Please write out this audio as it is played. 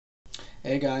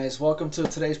Hey guys, welcome to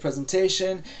today's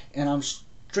presentation, and I'm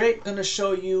straight going to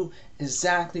show you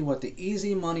exactly what the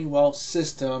Easy Money Wealth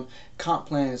System comp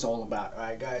plan is all about.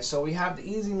 Alright guys, so we have the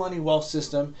Easy Money Wealth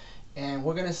System, and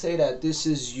we're going to say that this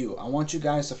is you. I want you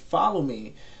guys to follow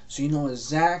me so you know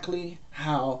exactly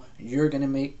how you're going to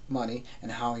make money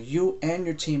and how you and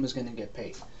your team is going to get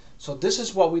paid. So this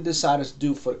is what we decided to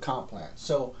do for the comp plan.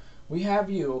 So we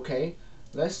have you, okay?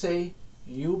 Let's say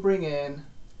you bring in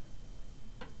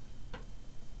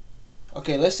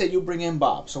let's say you bring in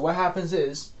Bob. So what happens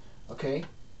is, okay,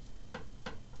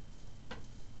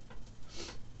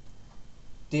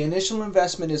 the initial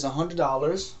investment is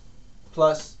 $100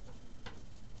 plus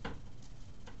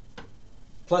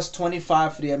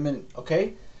 25 for the admin,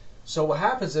 okay? So what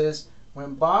happens is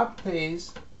when Bob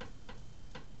pays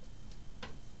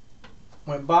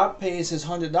his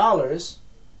 $100,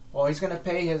 well, he's going to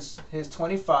pay his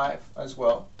 25 as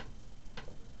well.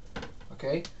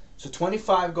 Okay? So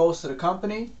 25 goes to the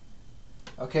company.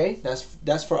 Okay,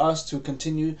 that's for us to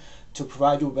continue to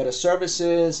provide you with better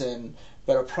services and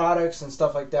better products and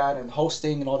stuff like that, and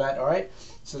hosting and all that. All right,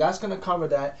 so that's going to cover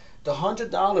that. The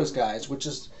 $100, guys, which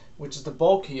is the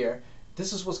bulk here.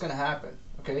 This is what's going to happen.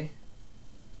 Okay.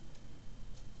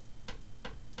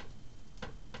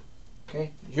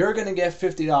 Okay, you're going to get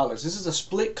 $50. This is a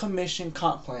split commission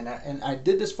comp plan, and I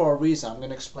did this for a reason. I'm going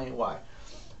to explain why.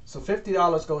 So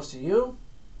 $50 goes to you.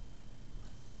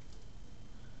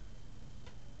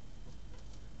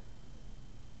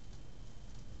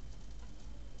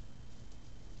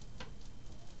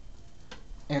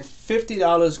 And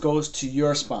 $50 goes to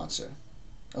your sponsor.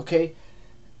 Okay?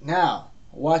 Now,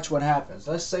 watch what happens.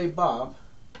 Let's say Bob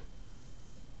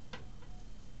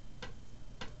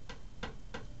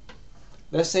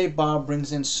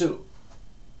brings in Sue.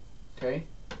 Okay?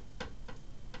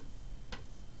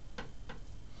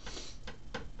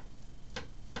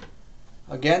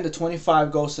 Again, the 25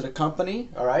 goes to the company,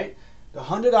 all right? The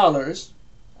 $100,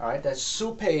 all right, that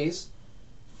Sue pays,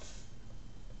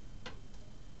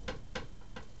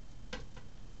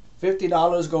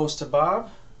 $50 goes to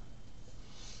Bob,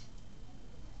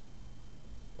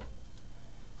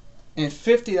 and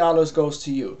 $50 goes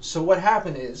to you. So what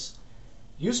happened is,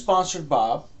 you sponsored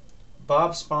Bob,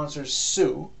 Bob sponsors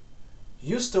Sue,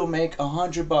 you still make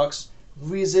 $100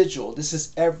 residual. This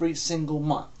is every single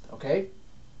month, okay?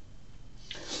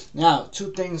 Now,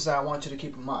 two things that I want you to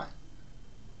keep in mind.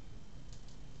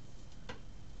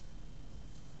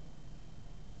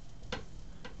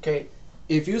 Okay,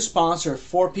 if you sponsor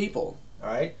 4 people, all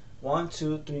right, 1,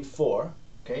 2, 3, 4.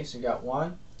 Okay, so you got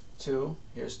 1, 2,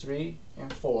 here's 3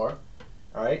 and 4.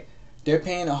 All right, they're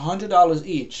paying $100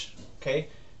 each. Okay,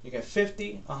 you get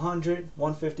 50, 100,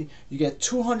 150. You get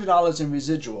 $200 in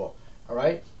residual. All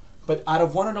right, but out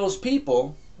of one of those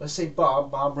people, let's say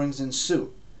Bob brings in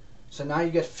Sue. So now you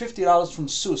get $50 from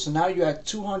Sue. So now you have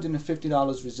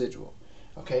 $250 residual.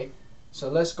 Okay, so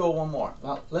let's go one more.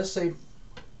 Now let's say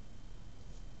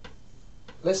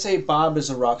Bob is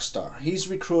a rock star. He's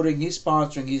recruiting, he's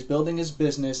sponsoring, he's building his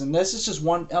business, and this is just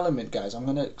one element, guys. I'm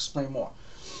going to explain more.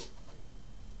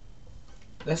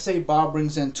 Let's say Bob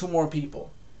brings in 2 more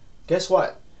people. Guess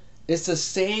what? It's the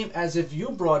same as if you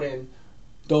brought in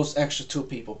those extra 2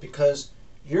 people, because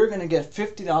you're going to get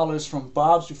 $50 from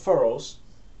Bob's referrals.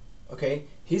 Okay?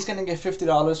 He's going to get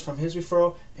 $50 from his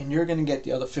referral, and you're going to get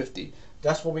the other 50.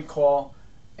 That's what we call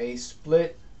a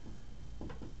split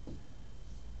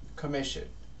commission.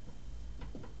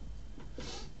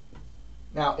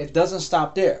 Now, it doesn't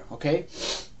stop there, okay?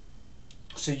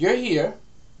 So you're here,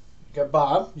 you get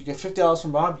Bob, you get $50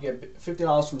 from Bob, you get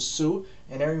 $50 from Sue,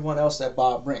 and everyone else that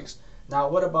Bob brings. Now,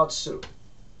 what about Sue?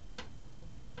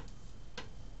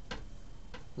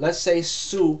 Let's say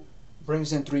Sue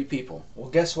brings in 3 people. Well,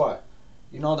 guess what?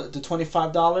 You know the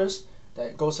 $25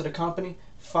 that goes to the company?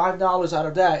 $5 out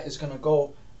of that is going to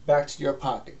go back to your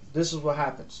pocket. This is what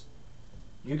happens.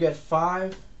 You get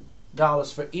 $5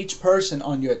 for each person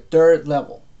on your 3rd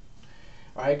level.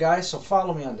 Alright guys, so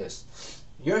follow me on this.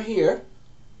 You're here,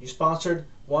 you sponsored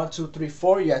 1, 2, 3,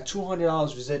 4, you got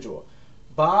 $200 residual.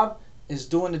 Bob is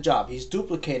doing the job. He's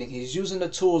duplicating, he's using the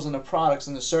tools and the products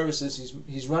and the services,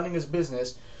 he's running his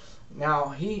business. Now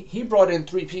he brought in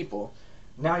 3 people.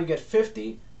 Now you get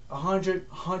 50, 100,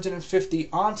 150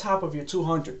 on top of your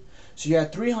 200. So you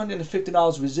had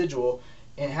 $350 residual,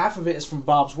 and half of it is from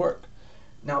Bob's work.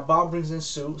 Now Bob brings in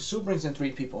Sue. Sue brings in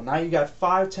 3 people. Now you got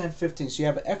 5, 10, 15. So you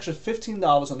have an extra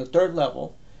 $15 on the 3rd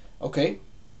level, okay,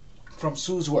 from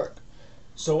Sue's work.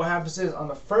 So what happens is on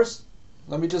the first,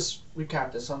 let me just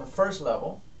recap this. On the 1st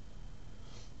level,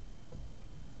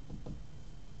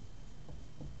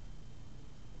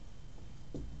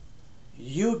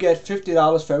 you get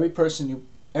 $50 for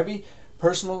every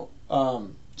personal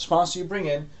sponsor you bring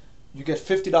in. You get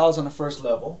 $50 on the first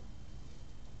level.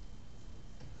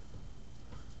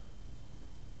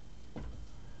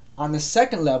 On the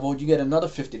second level, you get another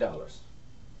 $50.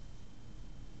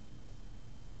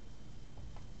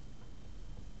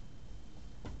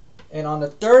 And on the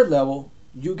third level,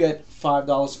 you get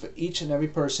 $5 for each and every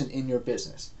person in your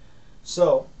business.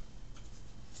 So,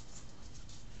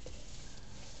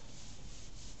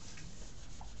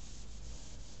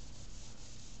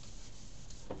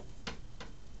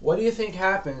 what do you think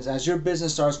happens as your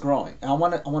business starts growing? And I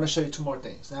want to show you two more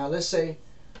things. Now, let's say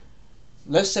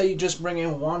you just bring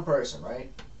in one person,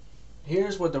 right?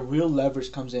 Here's where the real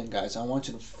leverage comes in, guys. I want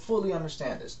you to fully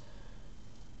understand this.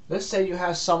 Let's say you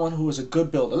have someone who is a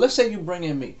good builder. Let's say you bring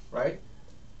in me, right?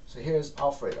 So here's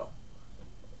Alfredo.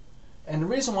 And the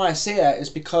reason why I say that is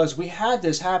because we had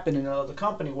this happen in another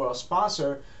company where a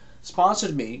sponsor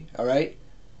sponsored me, all right?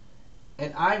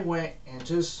 And I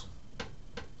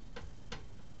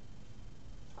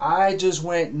just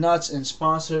went nuts and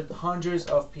sponsored hundreds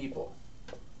of people.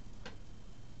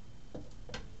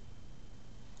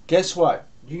 Guess what?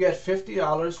 You get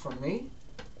 $50 from me,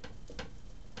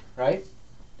 right?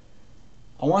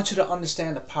 I want you to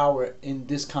understand the power in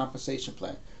this compensation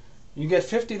plan. You get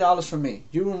 $50 from me.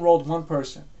 You enrolled one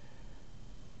person.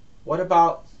 What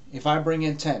about if I bring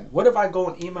in 10? What if I go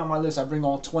and email my list? I bring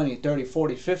on 20, 30,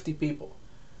 40, 50 people.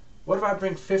 What if I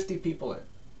bring 50 people in?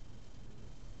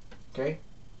 Okay?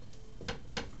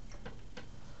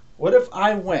 What if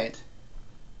I went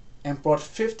and brought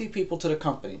 50 people to the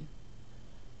company?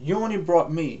 You only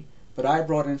brought me, but I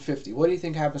brought in 50. What do you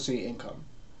think happens to your income?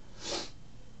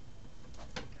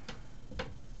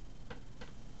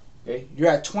 Okay, you're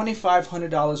at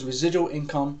 $2,500 residual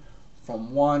income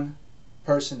from one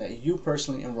person that you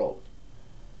personally enrolled.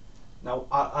 Now,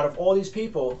 out of all these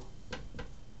people,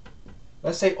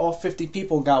 let's say all 50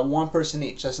 people got one person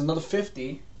each. That's another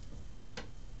 50.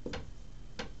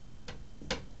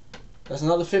 That's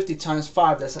another 50 times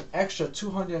 5. That's an extra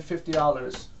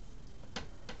 $250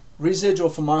 residual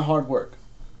for my hard work.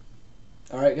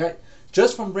 All right, guys?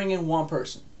 Just from bringing one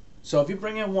person. So if you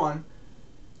bring in one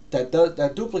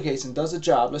that duplicates and does a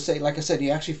job, let's say, like I said, he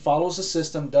actually follows the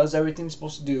system, does everything he's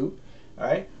supposed to do, all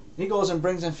right? He goes and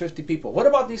brings in 50 people. What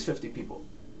about these 50 people?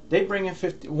 They bring in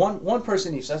one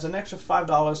person each. That's an extra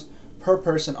 $5 per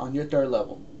person on your third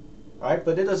level, all right?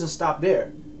 But it doesn't stop there.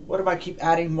 What if I keep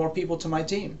adding more people to my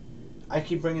team? I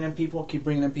keep bringing in people,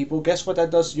 Guess what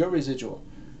that does to your residual?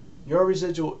 Your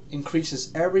residual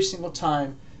increases every single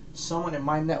time someone in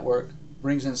my network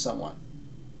brings in someone.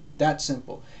 That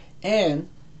simple. And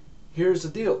here's the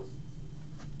deal.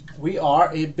 We are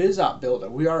a BizOp builder.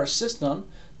 We are a system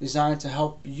designed to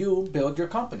help you build your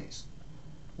companies.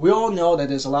 We all know that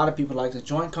there's a lot of people like to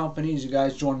join companies. You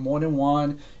guys join more than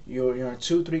one. You're in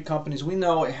 2, 3 companies. We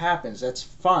know it happens. That's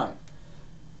fine.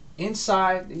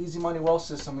 Inside the Easy Money Wealth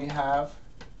system, we have,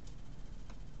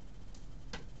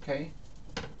 okay,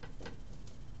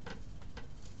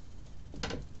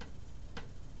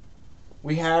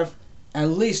 we have at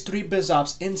least 3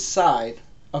 BizOps inside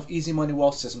of Easy Money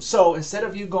Wealth system. So instead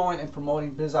of you going and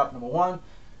promoting BizOp number 1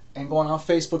 and going on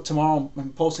Facebook tomorrow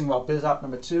and posting about BizOp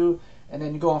number 2, and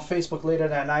then you go on Facebook later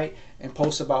that night and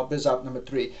post about BizOp number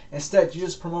 3. Instead, you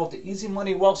just promote the Easy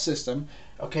Money Wealth system,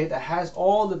 okay, that has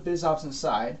all the BizOps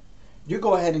inside. You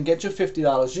go ahead and get your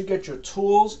 $50. You get your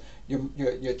tools,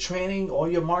 your training, all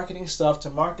your marketing stuff to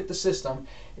market the system.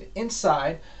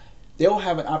 Inside, they'll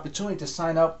have an opportunity to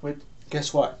sign up with,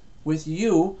 guess what? With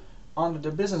you under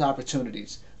the business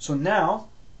opportunities. So now,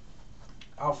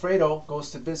 Alfredo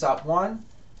goes to BizOp 1,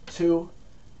 2,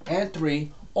 and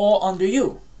 3, all under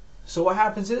you. So what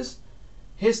happens is,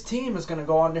 his team is going to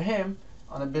go under him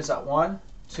on the BizOp 1,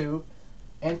 2,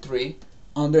 and 3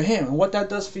 under him. And what that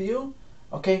does for you,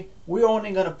 okay, we're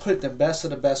only going to put the best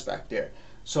of the best back there.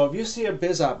 So if you see a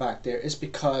BizOp back there, it's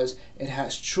because it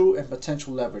has true and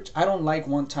potential leverage. I don't like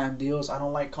one-time deals. I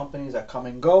don't like companies that come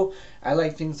and go. I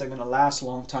like things that are going to last a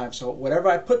long time. So whatever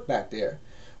I put back there,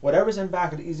 whatever's in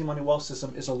back of the Easy Money Wealth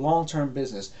system is a long-term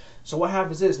business. So what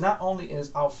happens is, not only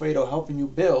is Alfredo helping you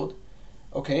build,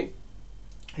 okay,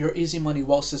 your Easy Money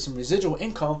Wealth system residual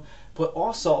income, but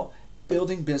also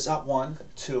building BizOp 1,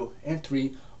 2, and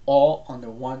 3 all under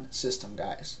one system,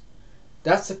 guys.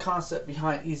 That's the concept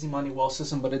behind Easy Money Wealth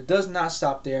system, but it does not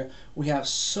stop there. We have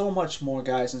so much more,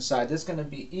 guys, inside. There's going to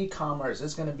be e-commerce.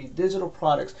 There's going to be digital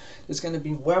products. There's going to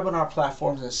be webinar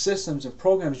platforms and systems and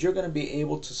programs you're going to be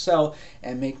able to sell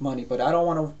and make money. But I don't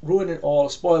want to ruin it all,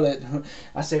 spoil it,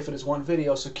 I say, for this one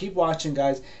video. So keep watching,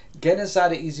 guys. Get inside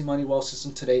the Easy Money Wealth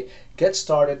system today. get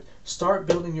started, start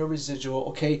building your residual.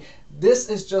 Okay, this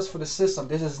is just for the system.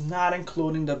 This is not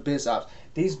including the biz ops.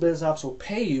 These biz ops will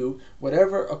pay you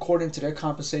whatever according to their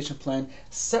compensation plan,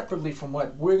 separately from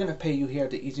what we're going to pay you here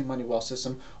at the Easy Money Wealth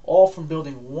System, all from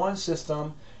building one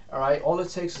system. All right, all it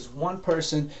takes is one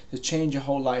person to change your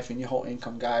whole life and your whole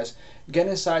income, guys. Get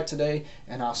inside today,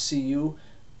 and I'll see you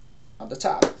on the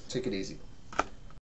top. Take it easy.